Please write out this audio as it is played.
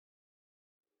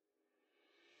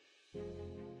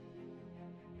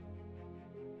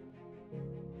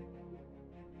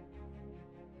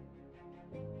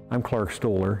I'm Clark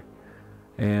Stoller,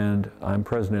 and I'm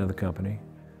president of the company.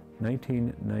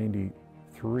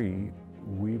 1993,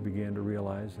 we began to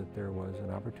realize that there was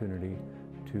an opportunity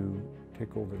to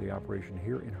take over the operation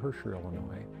here in Herscher,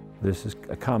 Illinois. This is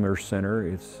a commerce center.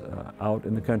 It's out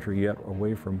in the country yet,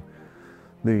 away from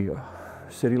the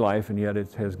city life, and yet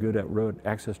it has good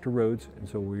access to roads, and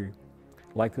so we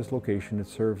like this location. It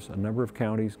serves a number of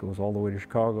counties, goes all the way to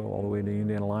Chicago, all the way to the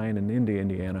Indiana line and into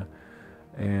Indiana,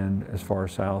 and as far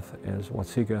south as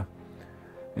Watseka,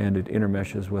 and it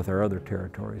intermeshes with our other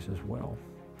territories as well.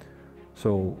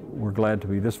 So we're glad to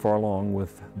be this far along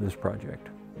with this project.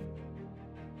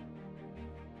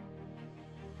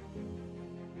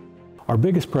 Our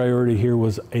biggest priority here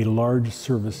was a large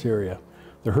service area.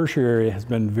 The Herscher area has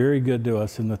been very good to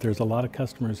us in that there's a lot of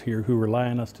customers here who rely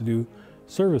on us to do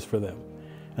service for them.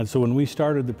 And so when we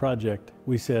started the project,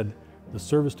 we said the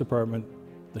service department,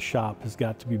 the shop, has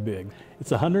got to be big.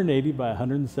 It's 180 by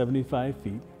 175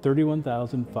 feet,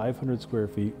 31,500 square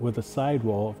feet with a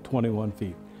sidewall of 21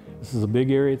 feet. This is a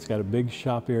big area. It's got a big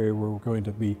shop area where we're going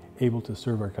to be able to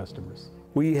serve our customers.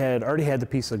 We had already had the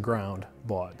piece of ground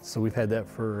bought, so we've had that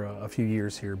for a few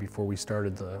years here before we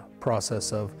started the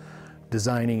process of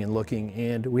designing and looking,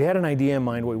 and we had an idea in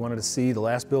mind what we wanted to see. The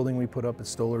last building we put up at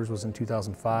Stoller's was in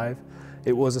 2005.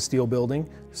 It was a steel building,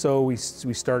 so we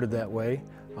started that way.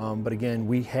 But again,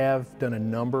 we have done a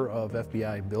number of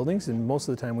FBI buildings, and most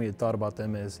of the time we had thought about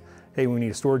them as, hey, we need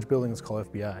a storage building, let's call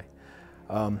FBI.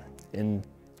 In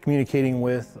communicating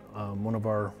with one of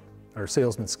our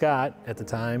salesman, Scott, at the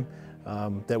time,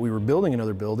 that we were building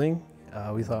another building,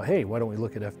 we thought, hey, why don't we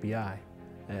look at FBI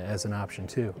as an option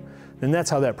too? And that's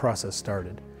how that process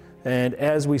started. And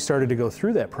as we started to go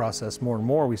through that process more and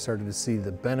more, we started to see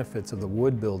the benefits of the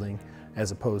wood building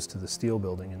as opposed to the steel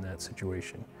building in that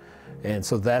situation. And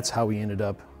so that's how we ended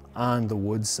up on the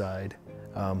wood side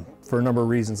for a number of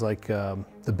reasons, like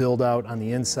the build out on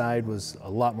the inside was a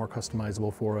lot more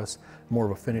customizable for us, more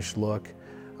of a finished look.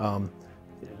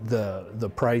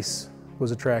 The price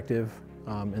was attractive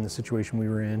in the situation we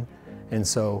were in. And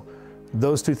so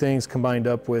those two things combined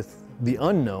up with the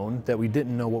unknown that we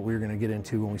didn't know what we were going to get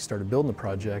into when we started building the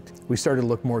project, we started to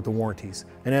look more at the warranties.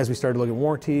 And as we started to look at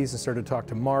warranties and started to talk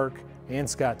to Mark and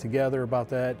Scott together about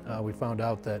that, we found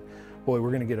out that, boy, we're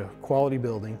going to get a quality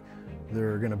building.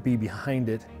 They're going to be behind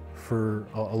it for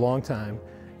a long time,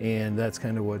 and that's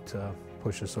kind of what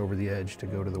pushed us over the edge to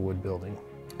go to the wood building.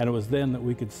 And it was then that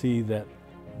we could see that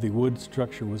the wood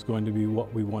structure was going to be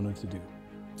what we wanted to do.